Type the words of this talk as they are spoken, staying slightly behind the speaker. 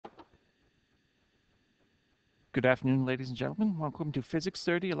Good afternoon, ladies and gentlemen. Welcome to Physics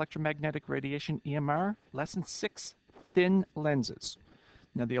 30 Electromagnetic Radiation EMR, Lesson 6, Thin Lenses.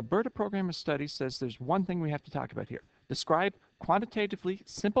 Now, the Alberta Program of Studies says there's one thing we have to talk about here. Describe quantitatively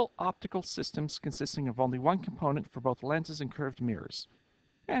simple optical systems consisting of only one component for both lenses and curved mirrors.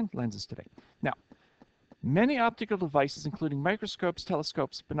 And lenses today. Now, many optical devices, including microscopes,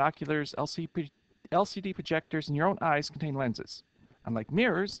 telescopes, binoculars, LCD projectors, and your own eyes, contain lenses. Unlike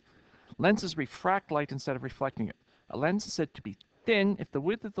mirrors, lenses refract light instead of reflecting it. A lens is said to be thin if the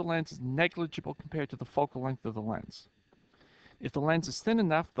width of the lens is negligible compared to the focal length of the lens. If the lens is thin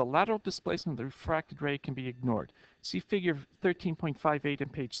enough, the lateral displacement of the refracted ray can be ignored. See figure 13.58 on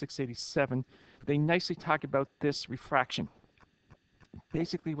page 687. They nicely talk about this refraction.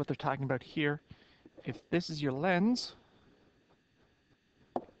 Basically what they're talking about here, if this is your lens,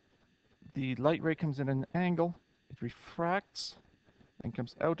 the light ray comes in an angle, it refracts, and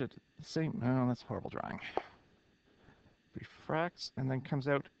comes out at the same, oh, that's horrible drawing. Refracts and then comes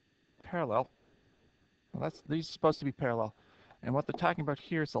out parallel. Well, these are supposed to be parallel. And what they're talking about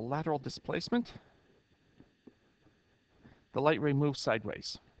here is the lateral displacement. The light ray moves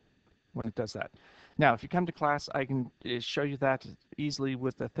sideways when it does that. Now, if you come to class, I can show you that easily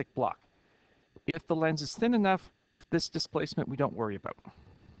with a thick block. If the lens is thin enough, this displacement we don't worry about.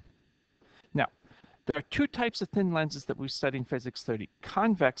 Now, there are two types of thin lenses that we study in Physics 30.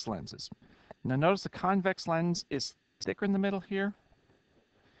 Convex lenses. Now notice the convex lens is thicker in the middle here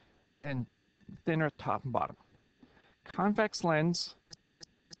and thinner at top and bottom. Convex lens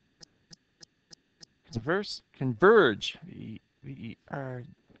converge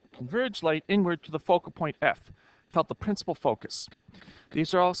light inward to the focal point F, called the principal focus.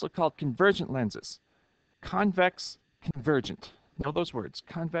 These are also called convergent lenses. Convex, convergent. Know those words,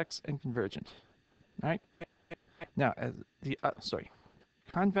 convex and convergent. All right. Now,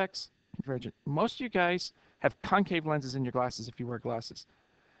 convex, convergent. Most of you guys have concave lenses in your glasses if you wear glasses.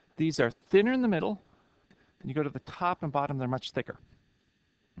 These are thinner in the middle, and you go to the top and bottom, they're much thicker.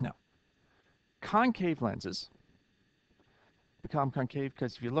 Now, concave lenses, we call them concave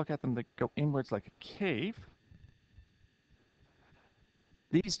because if you look at them, they go inwards like a cave.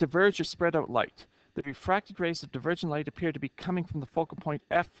 These diverge or spread out light. The refracted rays of divergent light appear to be coming from the focal point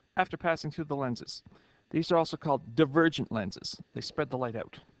F after passing through the lenses. These are also called divergent lenses. They spread the light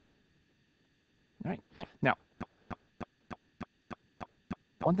out. All right. Now,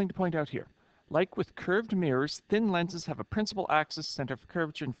 one thing to point out here. Like with curved mirrors, thin lenses have a principal axis, center of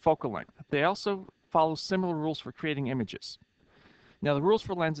curvature, and focal length. They also follow similar rules for creating images. Now, the rules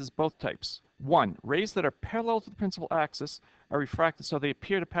for lenses, both types. 1. Rays that are parallel to the principal axis are refracted so they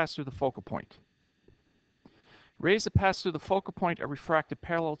appear to pass through the focal point. Rays that pass through the focal point are refracted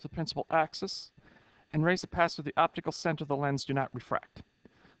parallel to the principal axis, and rays that pass through the optical center of the lens do not refract.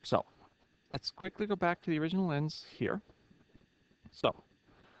 So, let's quickly go back to the original lens here. So,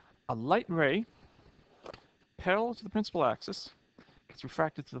 a light ray parallel to the principal axis gets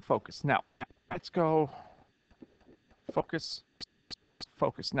refracted to the focus. Now, let's go focus,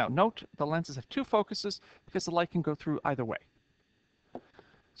 focus. Now, note the lenses have two focuses because the light can go through either way.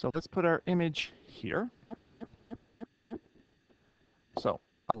 So, let's put our image here. So,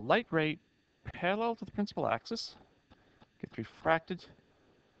 a light ray parallel to the principal axis gets refracted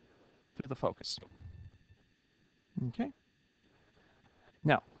through the focus. Okay.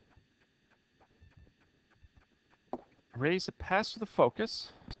 Now, rays that pass through the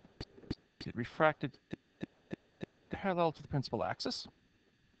focus get refracted parallel to the principal axis.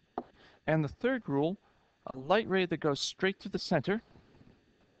 And the third rule, a light ray that goes straight to the center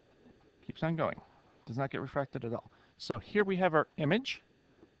keeps on going, does not get refracted at all. So here we have our image.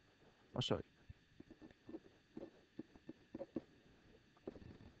 Oh, sorry.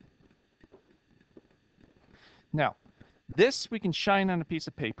 Now, this we can shine on a piece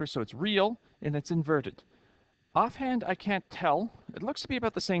of paper, so it's real and it's inverted. Offhand, I can't tell. It looks to be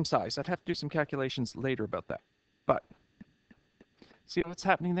about the same size. I'd have to do some calculations later about that. But, see what's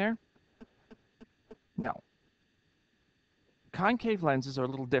happening there? Now, concave lenses are a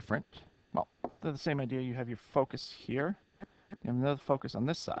little different. Well, they're the same idea. You have your focus here. You have another focus on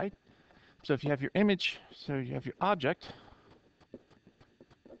this side. So if you have your image, so you have your object.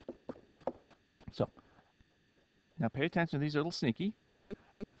 So, now pay attention. These are a little sneaky.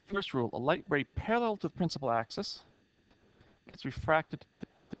 First rule, a light ray parallel to the principal axis gets refracted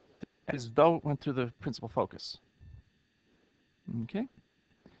as though it went through the principal focus. Okay?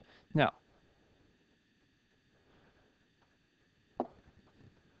 Now,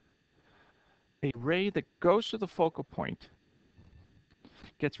 a ray that goes to the focal point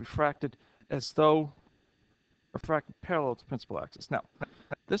gets refracted as though refracted parallel to the principal axis. Now,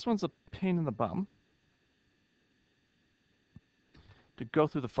 this one's a pain in the bum. to go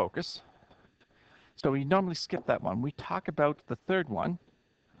through the focus. So we normally skip that one. We talk about the third one,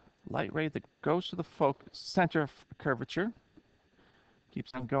 light ray that goes to the focus, center of curvature,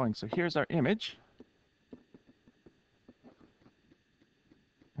 keeps on going. So here's our image.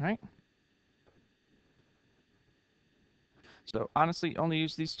 All right. So honestly, only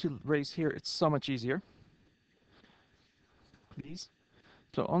use these two rays here. It's so much easier. Please.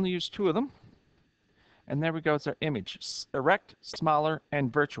 So only use two of them. And there we go. It's our image. Erect, smaller,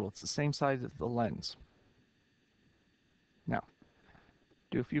 and virtual. It's the same size as the lens. Now,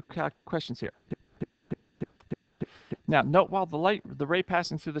 do a few questions here. Now, note while the ray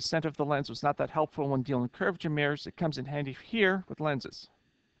passing through the center of the lens was not that helpful when dealing with curvature mirrors, it comes in handy here with lenses.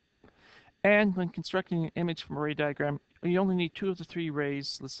 And when constructing an image from a ray diagram, you only need two of the three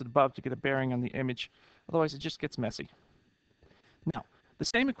rays listed above to get a bearing on the image. Otherwise, it just gets messy. Now, the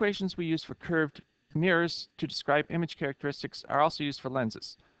same equations we use for curved mirrors to describe image characteristics are also used for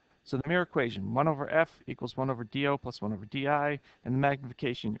lenses. So the mirror equation, 1 over f equals 1 over do plus 1 over di, and the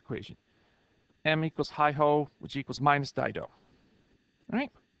magnification equation, m equals hi-ho, which equals minus dido. All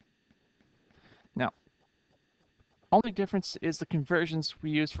right? Now, only difference is the conversions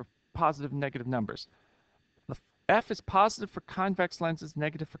we use for positive and negative numbers. The f is positive for convex lenses,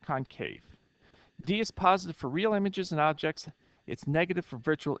 negative for concave. D is positive for real images and objects. It's negative for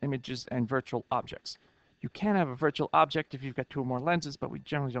virtual images and virtual objects. You can have a virtual object if you've got two or more lenses, but we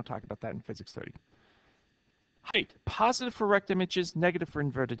generally don't talk about that in Physics 30. Height, positive for erect images, negative for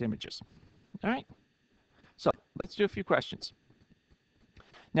inverted images. All right? So let's do a few questions.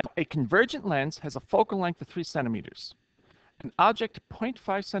 Now, a convergent lens has a focal length of 3 centimeters. An object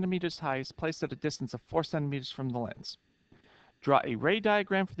 0.5 centimeters high is placed at a distance of 4 centimeters from the lens. Draw a ray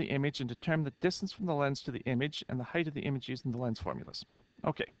diagram for the image and determine the distance from the lens to the image and the height of the image using the lens formulas.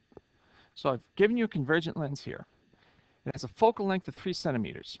 Okay, so I've given you a convergent lens here. It has a focal length of 3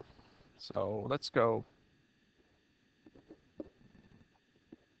 centimeters. So let's go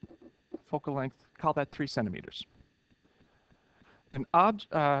focal length, call that 3 centimeters. An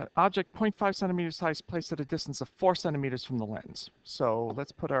object 0.5 centimeters high is placed at a distance of 4 centimeters from the lens. So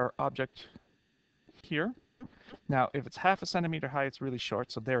let's put our object here. Now, if it's half a centimeter high, it's really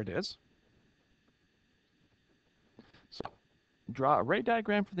short, so there it is. So draw a ray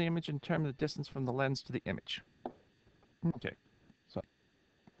diagram for the image and determine the distance from the lens to the image. Okay, so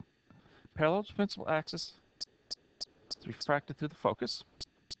parallel to principal axis is refracted through the focus.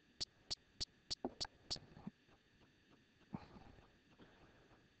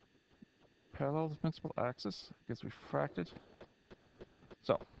 Parallel to principal axis gets refracted.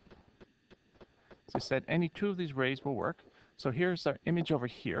 So, as I said, any two of these rays will work. So here's our image over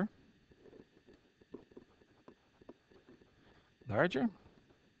here. Larger.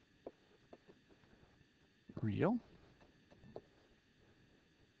 Real.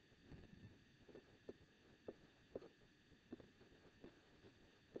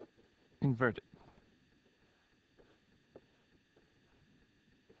 Inverted.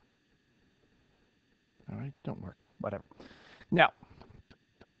 All right, don't work. Whatever. Now,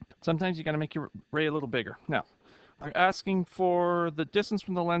 sometimes you got to make your ray a little bigger. Now, we're asking for the distance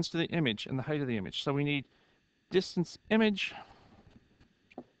from the lens to the image and the height of the image. So we need distance image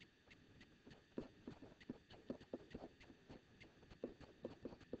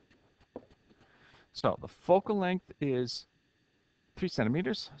so the focal length is 3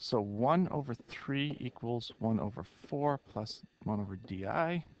 centimeters. So 1 over 3 equals 1 over 4 plus 1 over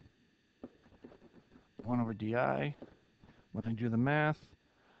di. 1 over di. When I do the math,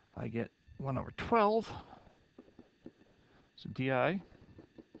 I get 1 over 12. So di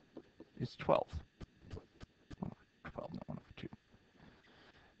is 12. 1 over 12, not 1 over 2.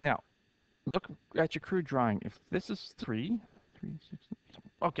 Now, look at your crude drawing. If this is 3, 6,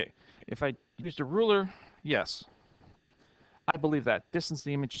 okay. If I used a ruler, yes. I believe that. Distance to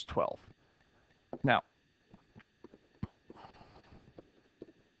the image is 12. Now,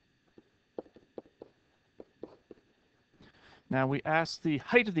 we ask the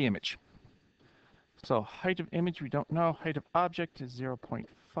height of the image. So height of image, we don't know. Height of object is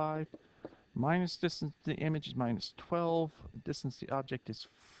 0.5. Minus distance to the image is minus 12. Distance to the object is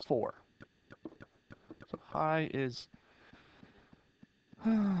 4. So high is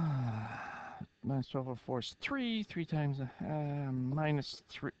minus 12 over 4 is 3. 3 times minus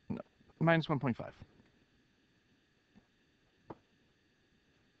 3, no, minus 1.5.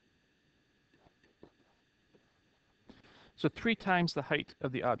 So 3 times the height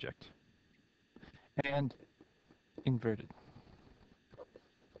of the object. And inverted.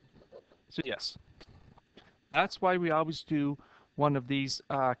 So yes, that's why we always do one of these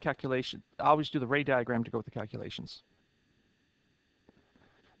calculations. I always do the ray diagram to go with the calculations.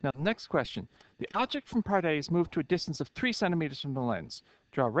 Now, the next question. The object from part A is moved to a distance of 3 centimeters from the lens.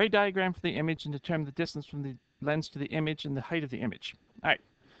 Draw a ray diagram for the image and determine the distance from the lens to the image and the height of the image. All right.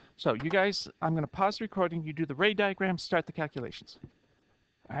 So you guys, I'm going to pause the recording. You do the ray diagram, start the calculations.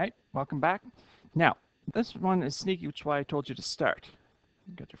 All right. Welcome back. Now, this one is sneaky, which is why I told you to start.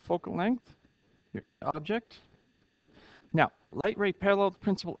 You got your focal length, your object. Now, light ray parallel to the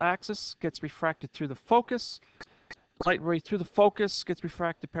principal axis gets refracted through the focus. Light ray through the focus gets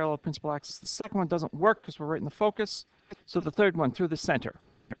refracted parallel to principal axis. The second one doesn't work because we're right in the focus. So the third one through the center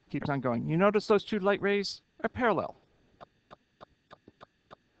keeps on going. You notice those two light rays are parallel.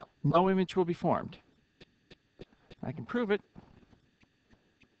 No image will be formed. I can prove it.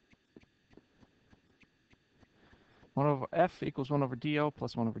 1 over f equals 1 over do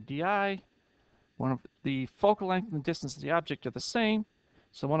plus 1 over di. The focal length and the distance of the object are the same.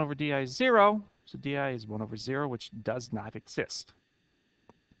 So 1 over di is 0. So di is 1 over 0, which does not exist.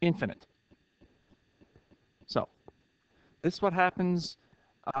 Infinite. So this is what happens.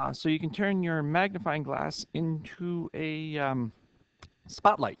 So you can turn your magnifying glass into a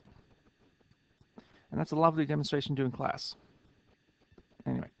spotlight. And that's a lovely demonstration to do in class.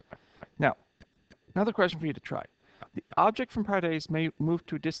 Anyway, now, another question for you to try. The object from part A is moved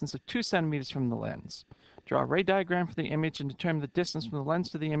to a distance of 2 centimeters from the lens. Draw a ray diagram for the image and determine the distance from the lens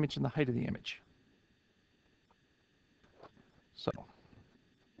to the image and the height of the image. So,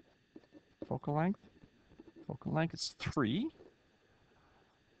 focal length is 3.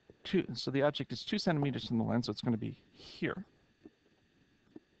 So the object is 2 centimeters from the lens, so it's going to be here.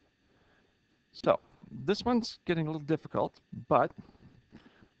 So, this one's getting a little difficult, but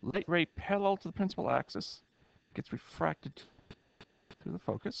light ray parallel to the principal axis gets refracted through the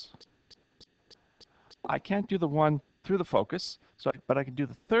focus. I can't do the one through the focus, but I can do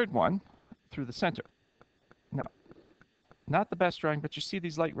the third one through the center. Now, not the best drawing, but you see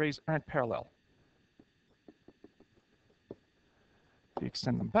these light rays aren't parallel. If you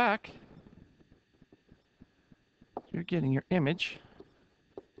extend them back, you're getting your image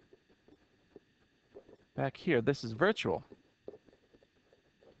back here. This is virtual.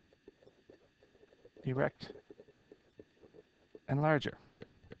 Erect and larger.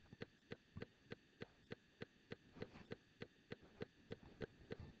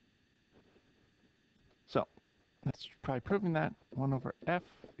 So that's probably proving that 1 over f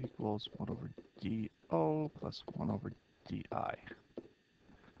equals 1 over do plus 1 over di.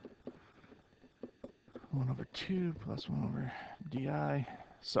 1 over 2 plus 1 over di.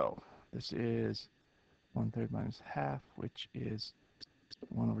 So this is 1/3 minus half, which is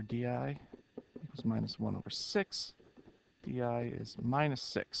 1 over di equals minus 1 over 6. Di is minus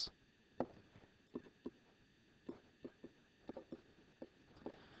 6.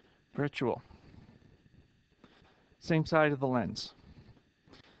 Virtual. Same side of the lens.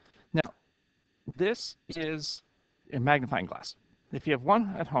 Now, this is a magnifying glass. If you have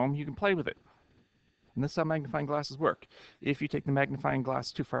one at home, you can play with it. And this is how magnifying glasses work. If you take the magnifying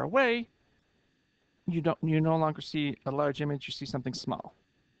glass too far away, you no longer see a large image, you see something small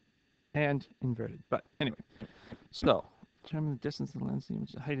and inverted. But anyway, so determine the distance of the lens, the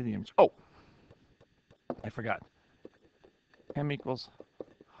image, the height of the image. Oh, I forgot. M equals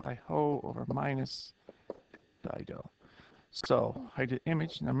hi ho over minus dido. So height of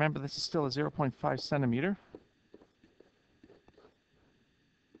image. Now remember, this is still a 0.5 centimeter.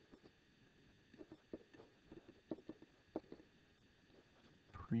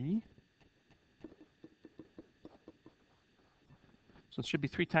 So it should be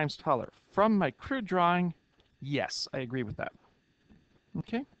 3 times taller. From my crude drawing, yes, I agree with that.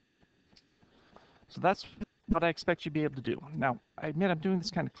 Okay? So that's what I expect you to be able to do. Now, I admit I'm doing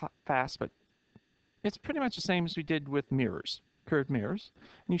this kind of fast, but it's pretty much the same as we did with mirrors, curved mirrors.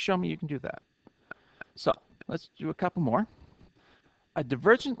 And you show me you can do that. So let's do a couple more. A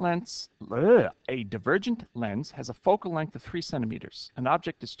divergent lens has a focal length of 3 centimeters. An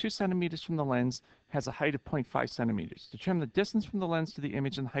object is 2 centimeters from the lens, has a height of 0.5 centimeters. Determine the distance from the lens to the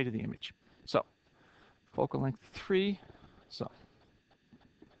image and the height of the image. So, focal length 3. So,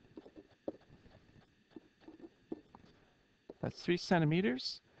 that's 3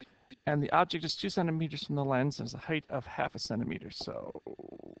 centimeters. And the object is 2 centimeters from the lens and has a height of 0.5 centimeter. So,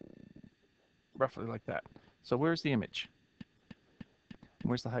 roughly like that. So, where's the image?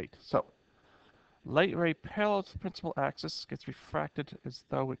 Where's the height? So, light ray parallel to the principal axis gets refracted as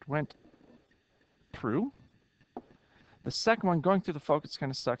though it went through. The second one going through the focus kind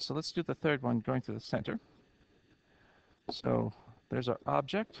of sucks, so let's do the third one going through the center. So, there's our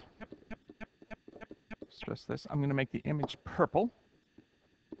object. Stress this. I'm going to make the image purple.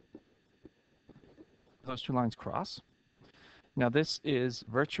 Those two lines cross. Now this is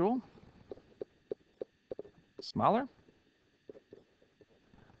virtual, smaller,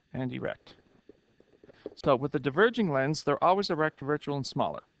 and erect. So with the diverging lens, they're always erect, virtual, and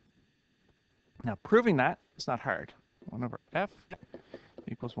smaller. Now proving that is not hard. 1 over f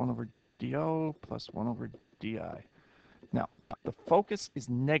equals 1 over do plus 1 over di. Now the focus is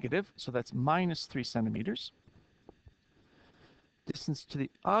negative, so that's minus 3 centimeters. Distance to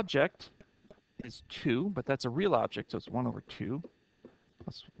the object is 2, but that's a real object, so it's 1 over 2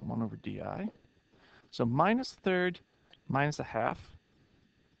 plus 1 over di. So minus a third minus a half,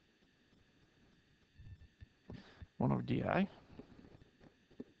 1 over di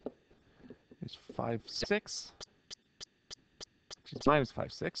is 5/6, which is minus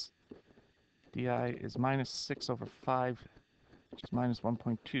 5/6. di is minus 6 over 5, which is minus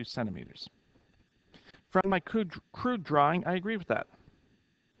 1.2 centimeters. From my crude drawing, I agree with that.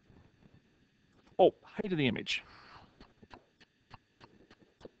 Oh, height of the image.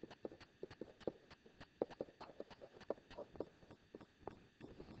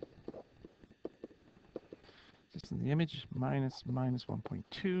 Distance of the image minus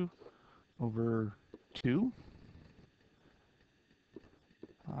 1.2 over 2.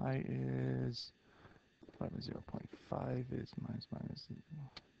 I is 0.5 is minus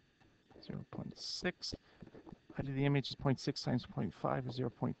 0.6. Height of the image is 0.6 times 0.5 is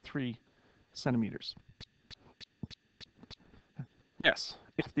 0.3 centimeters. Yes,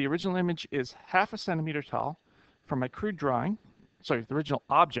 if the original image is half a centimeter tall, from my crude drawing, sorry, if the original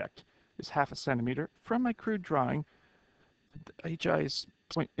object is half a centimeter, from my crude drawing, HI is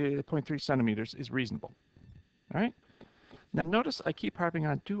 0.3 centimeters is reasonable. All right? Now notice I keep harping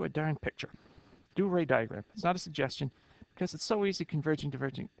on do a darn picture. Do a ray diagram. It's not a suggestion because it's so easy converging,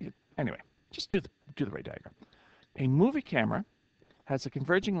 diverging. Anyway, just do the ray diagram. A movie camera has a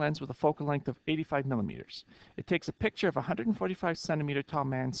converging lens with a focal length of 85 millimeters. It takes a picture of a 145 centimeter tall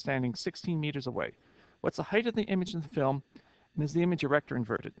man standing 16 meters away. What's the height of the image in the film, and is the image erect or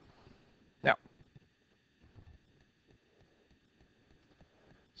inverted? Now,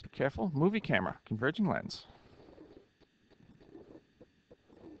 so careful, movie camera, converging lens.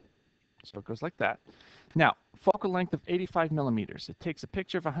 So it goes like that. Now, focal length of 85 millimeters. It takes a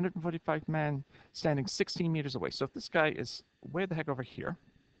picture of a 145 man standing 16 meters away. So if this guy is way the heck over here,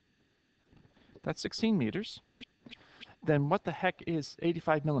 that's 16 meters. Then what the heck is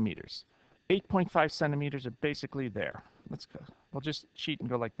 85 millimeters? 8.5 centimeters are basically there. Let's go. We'll just cheat and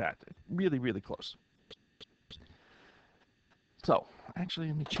go like that. Really, really close. So, actually,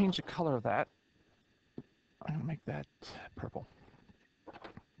 let me change the color of that. I'm going to make that purple.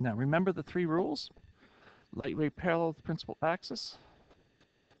 Now, remember the 3 rules? Light ray parallel to the principal axis.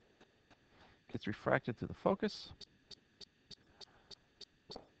 Gets refracted to the focus.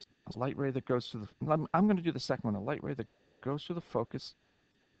 A light ray that goes to the... I'm going to do the second one. A light ray that goes through the focus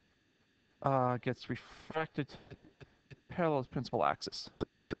gets refracted parallel to the principal axis.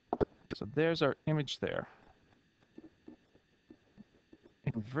 So there's our image there.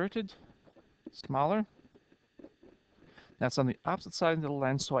 Inverted, smaller. That's on the opposite side of the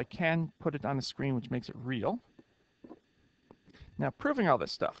lens, so I can put it on a screen, which makes it real. Now, proving all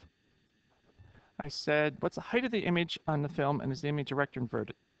this stuff, I said, what's the height of the image on the film, and is the image erect or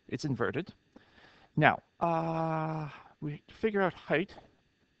inverted? It's inverted. Now, we figure out height.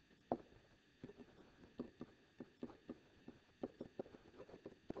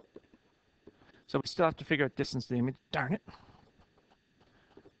 So we still have to figure out distance to the image. Darn it.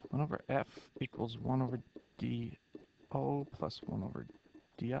 1 over f equals 1 over do plus 1 over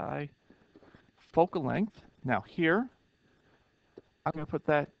di. Focal length. Now here, I'm going to put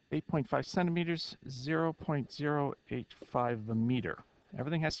that 8.5 centimeters, 0.085 of a meter.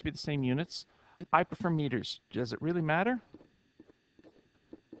 Everything has to be the same units. I prefer meters. Does it really matter?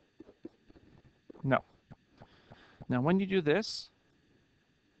 No. Now when you do this,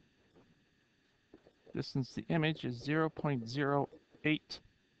 distance to the image is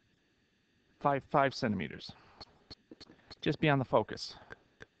 0.0855 centimeters. Just beyond the focus.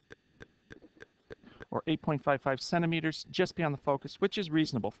 Or 8.55 centimeters just beyond the focus, which is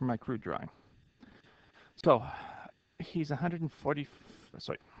reasonable for my crude drawing. So he's 140,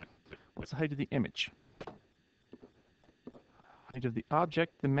 sorry, what's the height of the image? Height of the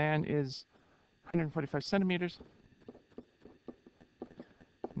object, the man is 145 centimeters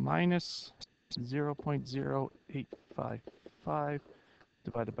minus 0.0855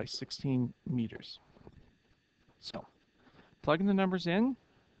 divided by 16 meters. So plugging the numbers in,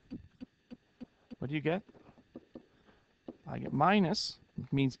 what do you get? I get minus,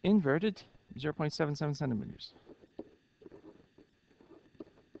 which means inverted, 0.77 centimeters.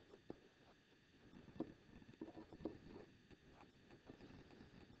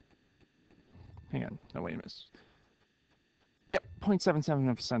 hang on. No, wait a minute. Yep, 0.77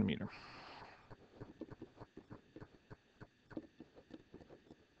 of a centimeter.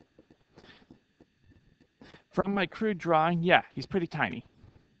 From my crude drawing, yeah, he's pretty tiny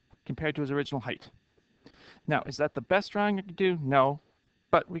compared to his original height. Now, is that the best drawing I could do? No,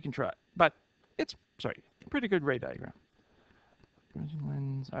 but we can try. But it's, sorry, pretty good ray diagram. Diverging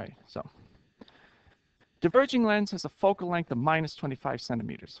lens, all right, so. Diverging lens has a focal length of minus 25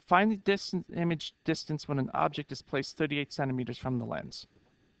 centimeters. Find the image distance when an object is placed 38 centimeters from the lens.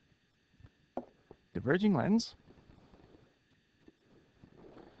 Diverging lens.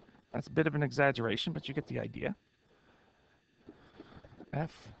 That's a bit of an exaggeration, but you get the idea.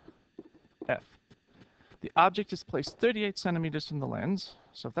 F. The object is placed 38 centimeters from the lens.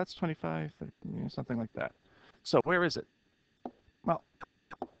 So if that's 25, something like that. So where is it? Well,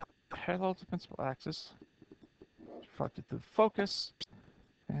 parallel to the principal axis, reflected through focus,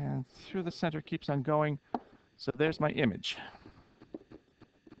 and through the center keeps on going. So there's my image.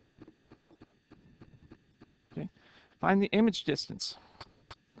 Okay. Find the image distance.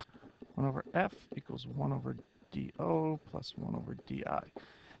 1 over F equals 1 over dO plus 1 over di.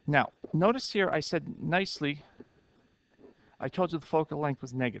 Now, notice here I said nicely, I told you the focal length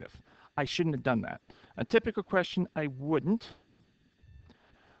was negative. I shouldn't have done that. A typical question, I wouldn't.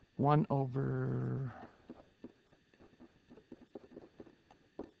 1 over...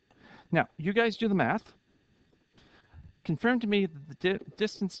 Now, you guys do the math. Confirm to me that the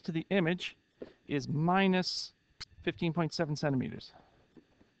distance to the image is minus 15.7 centimeters.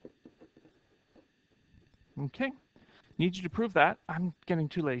 Okay. Need you to prove that. I'm getting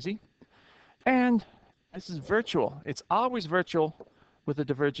too lazy. And this is virtual. It's always virtual with a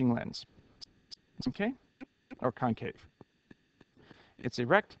diverging lens. Okay? Or concave. It's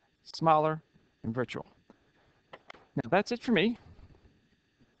erect, smaller, and virtual. Now that's it for me.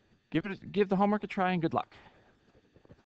 Give the homework a try and good luck.